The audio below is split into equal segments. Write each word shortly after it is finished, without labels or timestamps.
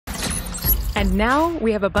And now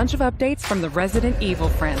we have a bunch of updates from the Resident Evil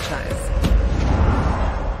franchise.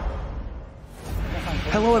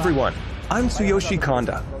 Hello everyone, I'm Tsuyoshi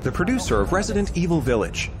Kanda, the producer of Resident Evil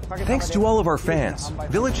Village. Thanks to all of our fans,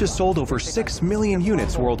 Village has sold over 6 million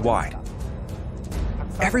units worldwide.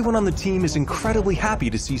 Everyone on the team is incredibly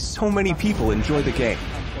happy to see so many people enjoy the game.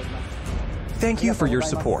 Thank you for your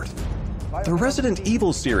support. The Resident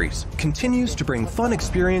Evil series continues to bring fun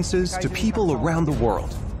experiences to people around the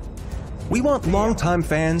world. We want longtime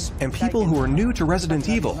fans and people who are new to Resident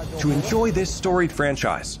Evil to enjoy this storied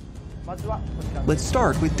franchise. Let's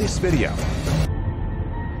start with this video.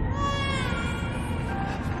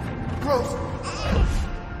 Rose!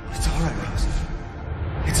 It's all right, Rose.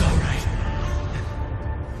 It's all right.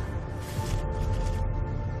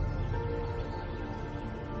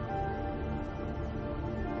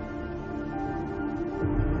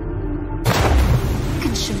 I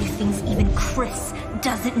can show you things even Chris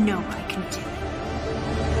doesn't know I can do.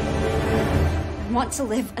 I want to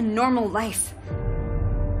live a normal life.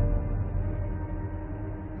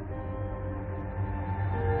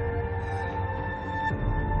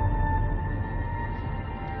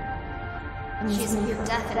 She's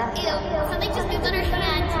definitely ill. Something just moved on her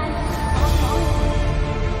hand.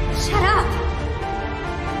 Shut up!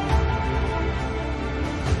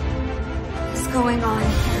 What's going on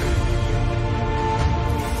here?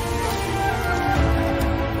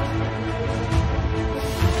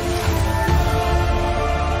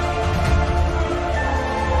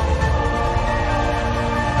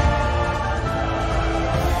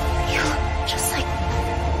 You're just like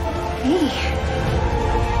me.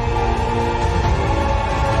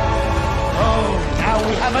 Now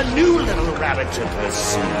we have a new little rabbit to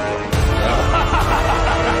pursue.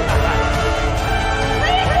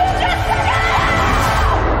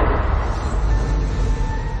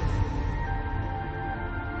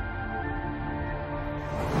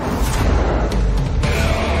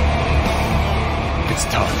 It's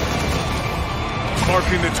time.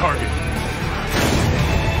 Marking the target.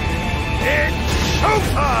 It's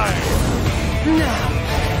showtime! Now,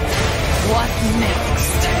 what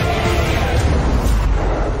next?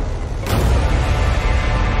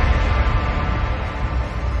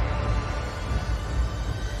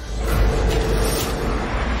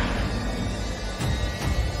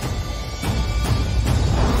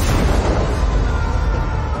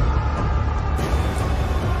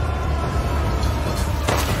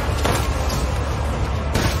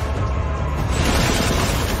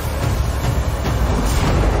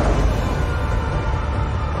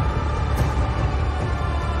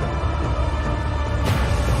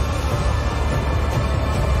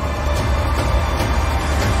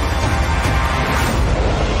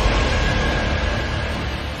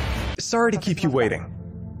 Sorry to keep you waiting.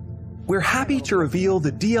 We're happy to reveal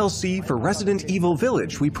the DLC for Resident Evil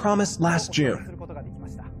Village we promised last June.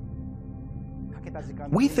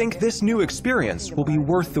 We think this new experience will be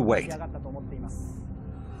worth the wait.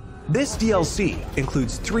 This DLC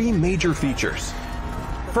includes 3 major features.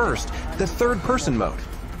 First, the third-person mode.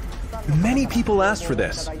 Many people asked for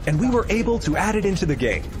this, and we were able to add it into the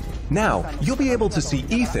game. Now, you'll be able to see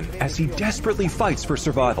Ethan as he desperately fights for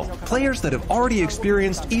survival. Players that have already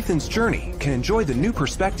experienced Ethan's journey can enjoy the new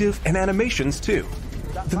perspective and animations too.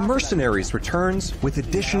 The Mercenaries returns with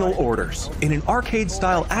additional orders in an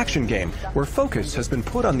arcade-style action game where focus has been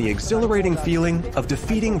put on the exhilarating feeling of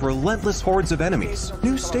defeating relentless hordes of enemies.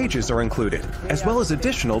 New stages are included, as well as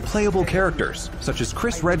additional playable characters such as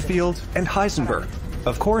Chris Redfield and Heisenberg.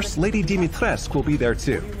 Of course, Lady Dimitrescu will be there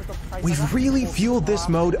too. We've really fueled this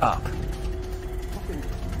mode up.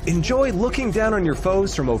 Enjoy looking down on your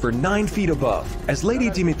foes from over 9 feet above as Lady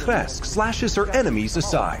Dimitrescu slashes her enemies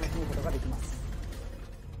aside.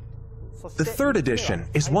 The third edition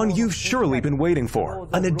is one you've surely been waiting for,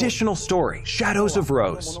 an additional story, Shadows of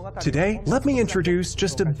Rose. Today, let me introduce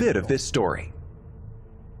just a bit of this story.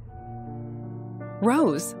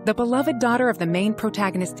 Rose, the beloved daughter of the main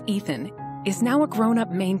protagonist Ethan, is now a grown-up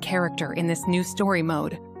main character in this new story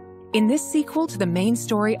mode. In this sequel to the main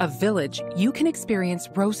story of Village, you can experience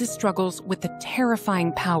Rose's struggles with the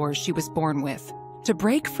terrifying powers she was born with. To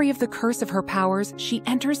break free of the curse of her powers, she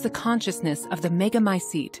enters the consciousness of the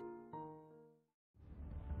Megamycete.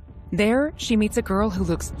 There, she meets a girl who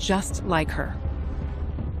looks just like her.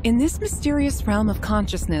 In this mysterious realm of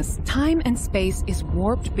consciousness, time and space is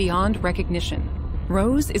warped beyond recognition.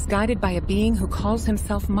 Rose is guided by a being who calls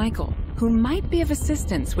himself Michael, who might be of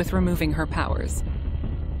assistance with removing her powers.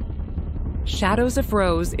 Shadows of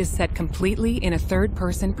Rose is set completely in a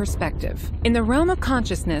third-person perspective. In the realm of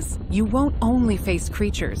consciousness, you won't only face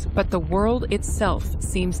creatures, but the world itself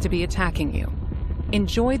seems to be attacking you.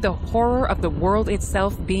 enjoy the horror of the world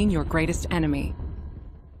itself being your greatest enemy.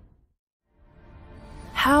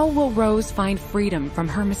 How will Rose find freedom from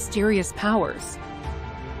her mysterious powers?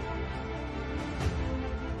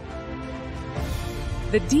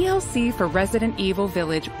 The DLC for Resident Evil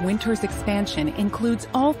Village Winter's Expansion includes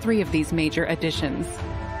all 3 of these major additions.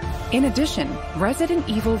 In addition, Resident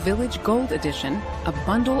Evil Village Gold Edition, a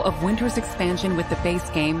bundle of Winter's Expansion with the base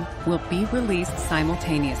game, will be released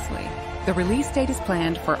simultaneously. The release date is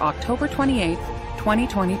planned for October 28th,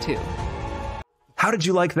 2022. How did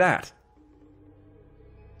you like that?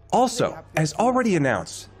 Also, as already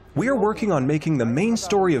announced, we are working on making the main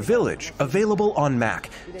story of Village available on Mac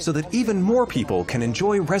so that even more people can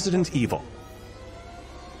enjoy Resident Evil.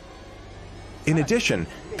 In addition,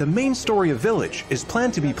 the main story of Village is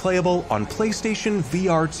planned to be playable on PlayStation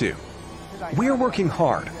VR 2. We are working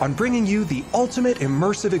hard on bringing you the ultimate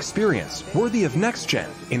immersive experience worthy of next-gen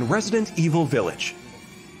in Resident Evil Village.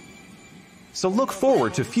 So look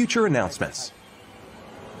forward to future announcements.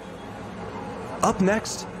 Up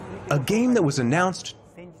next, a game that was announced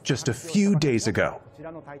just a few days ago.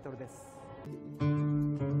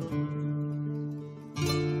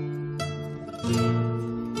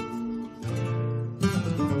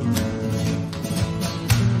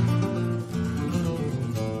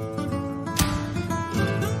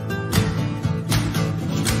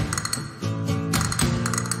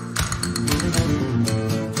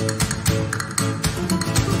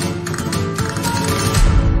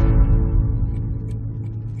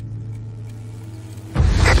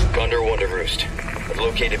 I've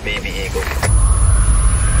located Baby Eagle.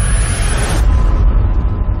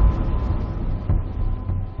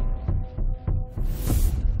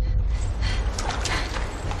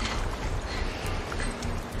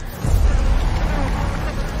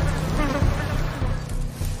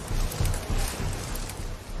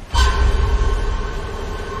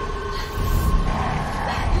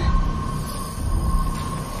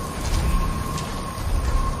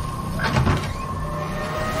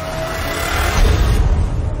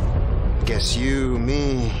 You,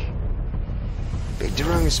 me. Picked the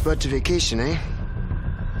wrong spot to vacation, eh?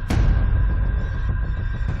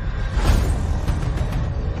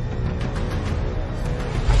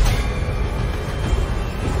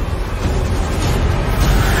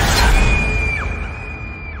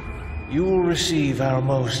 You will receive our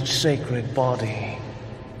most sacred body.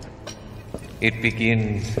 It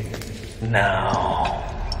begins now.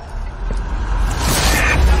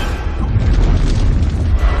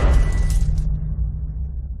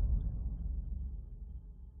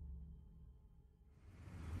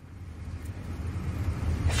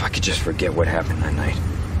 If I could just forget what happened that night.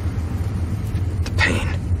 The pain.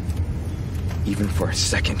 Even for a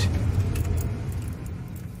second.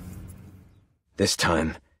 This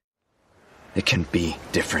time, it can be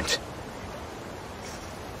different.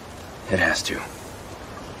 It has to.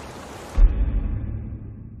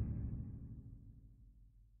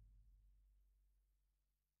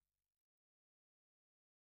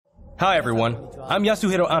 Hi everyone, I'm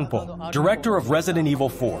Yasuhiro Anpo, director of Resident Evil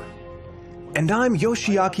 4. And I'm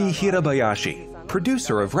Yoshiaki Hirabayashi,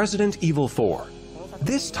 producer of Resident Evil 4.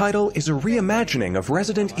 This title is a reimagining of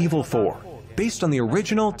Resident Evil 4, based on the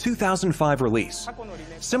original 2005 release.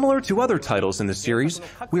 Similar to other titles in the series,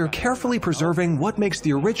 we are carefully preserving what makes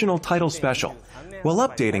the original title special, while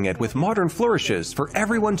updating it with modern flourishes for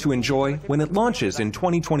everyone to enjoy when it launches in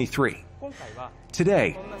 2023.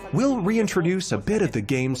 Today, we'll reintroduce a bit of the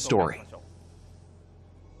game's story.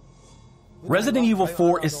 Resident Evil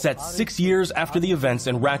 4 is set 6 years after the events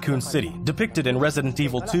in Raccoon City, depicted in Resident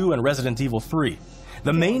Evil 2 and Resident Evil 3.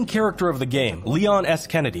 The main character of the game, Leon S.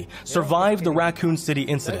 Kennedy, survived the Raccoon City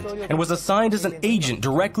incident and was assigned as an agent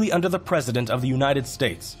directly under the President of the United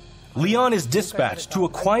States. Leon is dispatched to a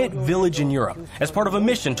quiet village in Europe as part of a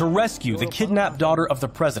mission to rescue the kidnapped daughter of the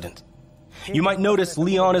President. You might notice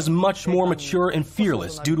Leon is much more mature and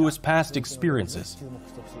fearless due to his past experiences.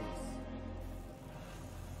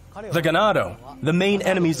 The Ganado, the main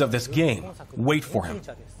enemies of this game, wait for him.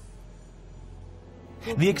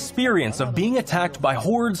 The experience of being attacked by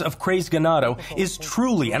hordes of crazed Ganado is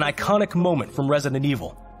truly an iconic moment from Resident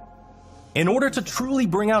Evil. In order to truly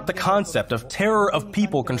bring out the concept of terror of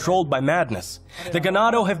people controlled by madness, the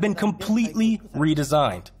Ganado have been completely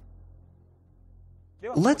redesigned.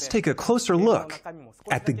 Let's take a closer look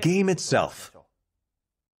at the game itself.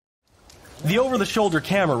 The over-the-shoulder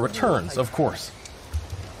camera returns, of course.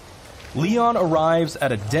 Leon arrives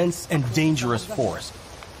at a dense and dangerous forest.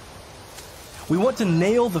 We want to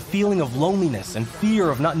nail the feeling of loneliness and fear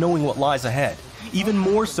of not knowing what lies ahead, even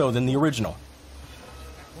more so than the original.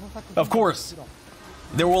 Of course,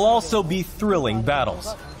 There will also be thrilling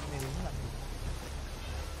battles.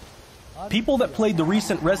 People that played the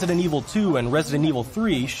recent Resident Evil 2 and Resident Evil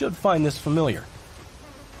 3 should find this familiar.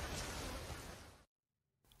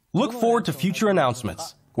 Look forward to future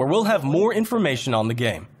announcements, where we'll have more information on the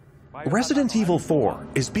game. Resident Evil 4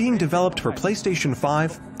 is being developed for PlayStation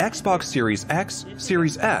 5, Xbox Series X,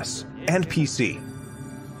 Series S, and PC.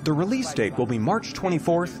 The release date will be March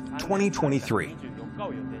 24th, 2023.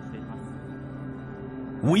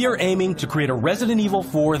 We are aiming to create a Resident Evil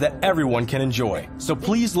 4 that everyone can enjoy, so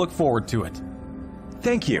please look forward to it.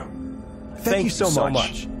 Thank you. Thank you so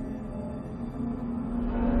much.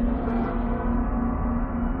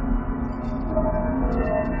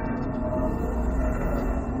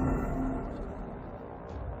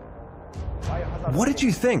 What did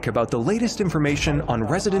you think about the latest information on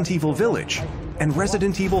Resident Evil Village and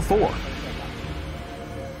Resident Evil 4?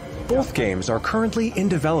 Both games are currently in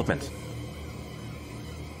development.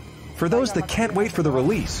 For those that can't wait for the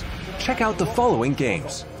release, check out the following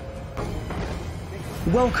games.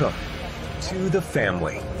 Welcome to the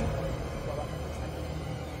family.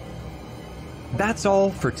 That's all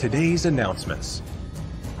for today's announcements.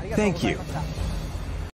 Thank you.